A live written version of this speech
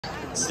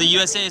It's the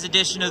USA's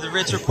edition of the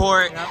Ritz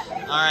Report. Yep.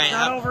 All right. It's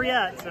not over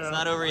yet. So. It's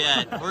not over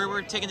yet.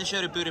 We're taking the show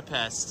to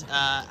Budapest.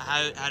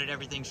 How did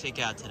everything shake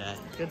out today?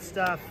 Good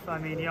stuff. I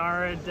mean,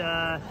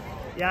 Yared,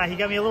 yeah, he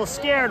got me a little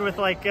scared with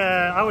like,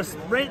 I was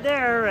right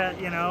there at,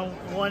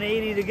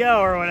 180 to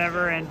go or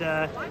whatever, and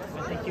I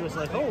think he was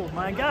like, oh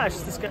my gosh,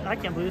 this guy, I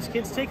can't believe this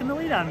kid's taking the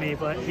lead on me,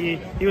 but he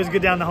was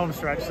good down the home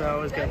stretch, so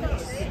it was good.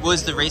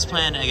 Was the race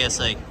plan, I guess,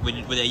 like,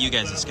 that you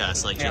guys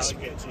discussed, like, just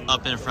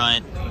up in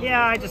front?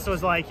 Yeah, I just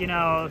was like,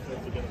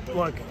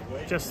 look,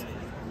 just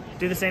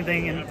do the same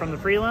thing from the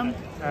prelim,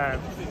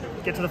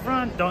 get to the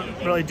front, don't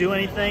really do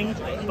anything,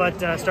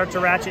 but start to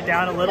ratchet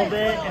down a little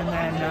bit, and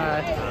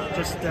then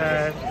just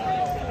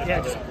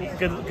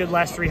good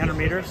last 300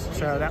 meters.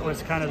 So that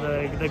was kind of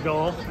the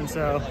goal, and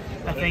so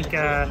I think,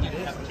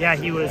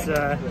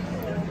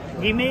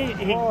 he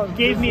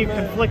gave me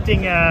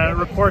conflicting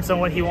reports on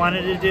what he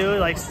wanted to do.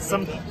 Like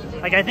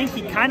I think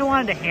he kind of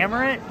wanted to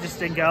hammer it just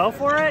to go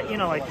for it,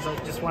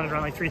 just wanted to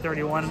run like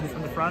 3:31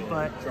 from the front,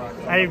 but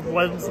I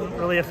wasn't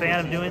really a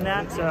fan of doing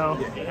that. So,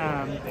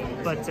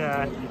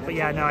 but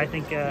yeah, no, I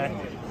think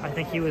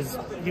he was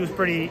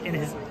pretty in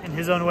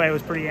his own way,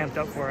 was pretty amped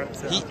up for it.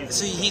 So,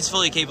 he's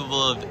fully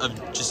capable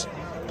of just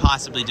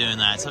possibly doing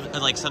that, something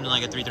like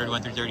a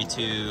 3:31,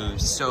 3:32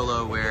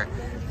 solo, where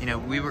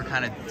we were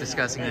kind of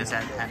discussing this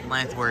at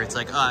length, where it's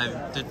like,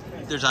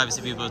 there's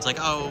obviously people, it's like,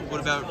 oh, what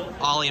about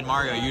Ollie and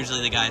Mario?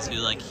 Usually the guys who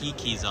like he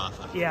keys off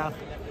of. Yeah.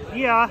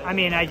 I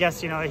mean, I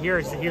guess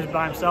here's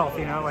by himself.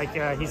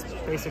 He's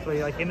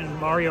basically like him and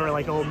Mario are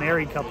like old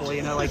married couple.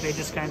 Like they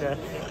just kind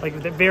of like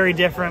they're very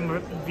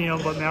different.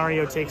 But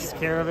Mario takes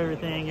care of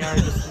everything.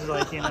 Yared just is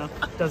like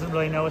doesn't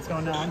really know what's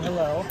going on.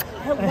 Hello.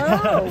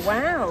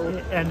 Wow.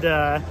 And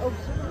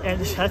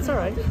that's all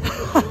right.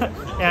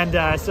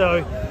 And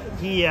so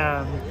he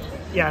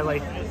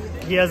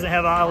he doesn't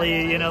have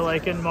Ollie,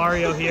 like in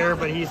Mario here,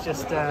 but he's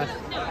just,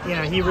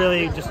 he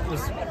really just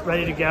was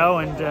ready to go.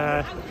 And,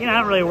 I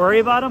don't really worry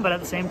about him, but at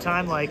the same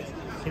time, I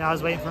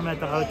was waiting for him at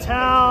the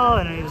hotel,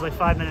 and he was like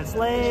 5 minutes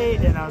late,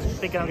 and I was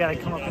thinking I've got to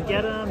come up and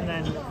get him. And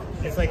then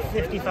it's like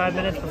 55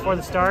 minutes before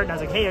the start, and I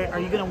was like, hey, are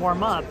you going to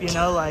warm up, and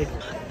so,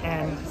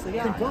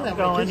 yeah, I'm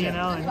going,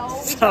 and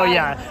so,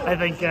 yeah, I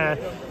think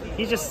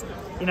he just,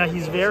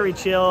 he's very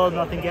chilled,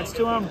 nothing gets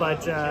to him,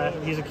 but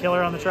he's a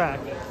killer on the track.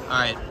 All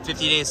right,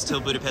 50 days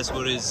till Budapest.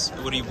 What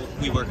are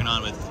we working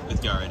on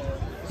with Yared?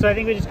 So I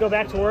think we just go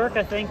back to work.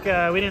 I think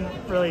we didn't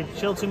really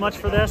chill too much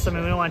for this. I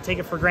mean, we don't want to take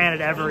it for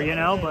granted ever,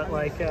 but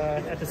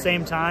at the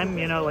same time,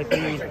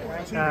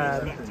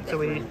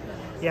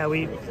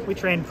 we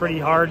trained pretty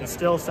hard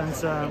still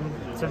since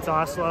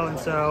Oslo, and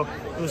so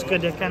it was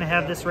good to kind of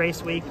have this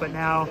race week. But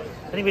now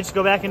I think we just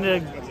go back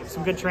into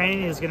some good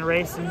training. He's going to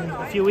race in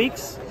a few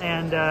weeks,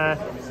 and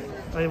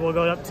we'll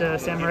go up to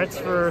St. Moritz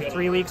for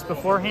 3 weeks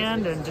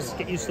beforehand and just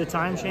get used to the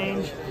time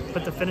change,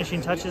 put the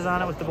finishing touches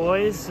on it with the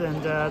boys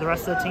and the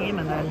rest of the team,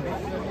 and then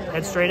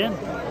head straight in.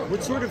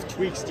 What sort of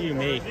tweaks do you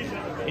make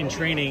in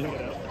training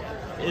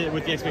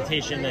with the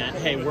expectation that,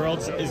 hey,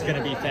 Worlds is going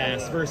to be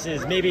fast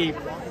versus maybe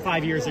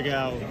 5 years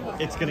ago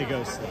it's going to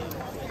go slow?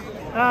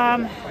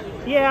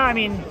 Yeah, I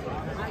mean,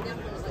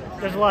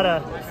 there's a lot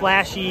of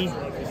flashy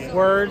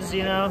words,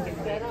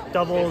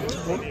 double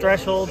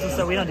thresholds and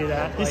stuff. We don't do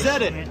that. He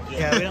said it.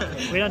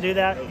 We don't do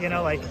that.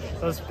 Like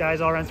those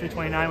guys all run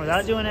 3:29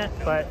 without doing it.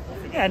 But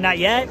yeah, not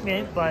yet.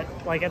 But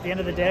like at the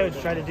end of the day, we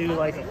just try to do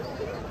like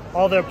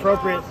all the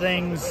appropriate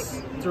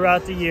things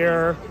throughout the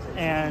year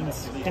and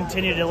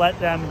continue to let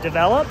them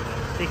develop,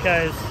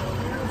 because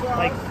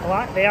like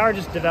they are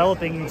just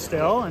developing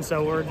still, and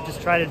so we're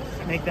just trying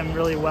to make them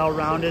really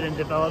well-rounded and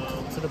developed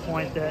to the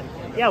point that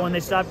when they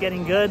stop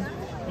getting good,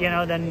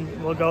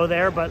 then we'll go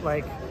there. But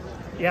I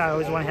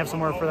always want to have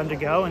somewhere for them to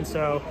go, and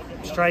so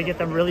just try to get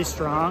them really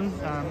strong.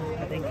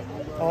 I think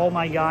all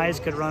my guys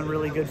could run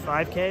really good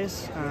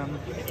 5Ks,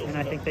 and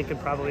I think they could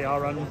probably all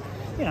run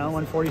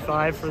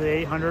 145 for the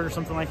 800 or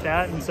something like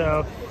that. And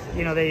so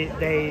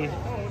they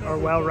are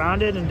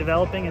well-rounded and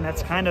developing, and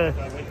that's kind of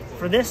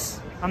for this.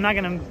 I'm not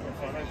going to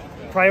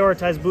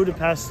prioritize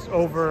Budapest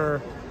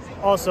over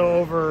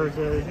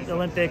the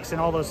Olympics and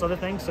all those other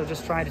things. So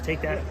just trying to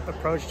take that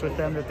approach with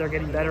them, that they're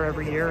getting better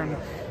every year.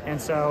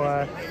 And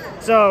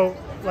so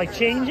like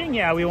changing,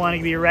 we want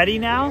to be ready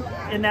now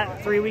in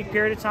that 3 week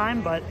period of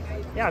time. But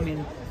I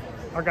mean,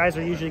 our guys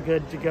are usually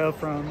good to go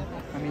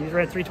he's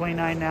right at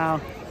 3:29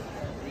 now,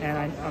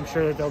 and I'm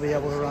sure that they'll be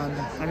able to run.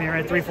 We're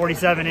at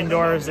 3:47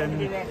 indoors,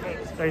 and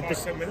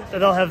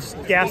they'll have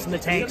gas in the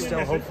tank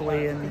still,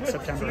 hopefully in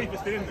September.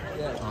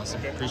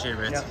 Awesome. Appreciate it,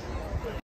 Ritz. Yeah.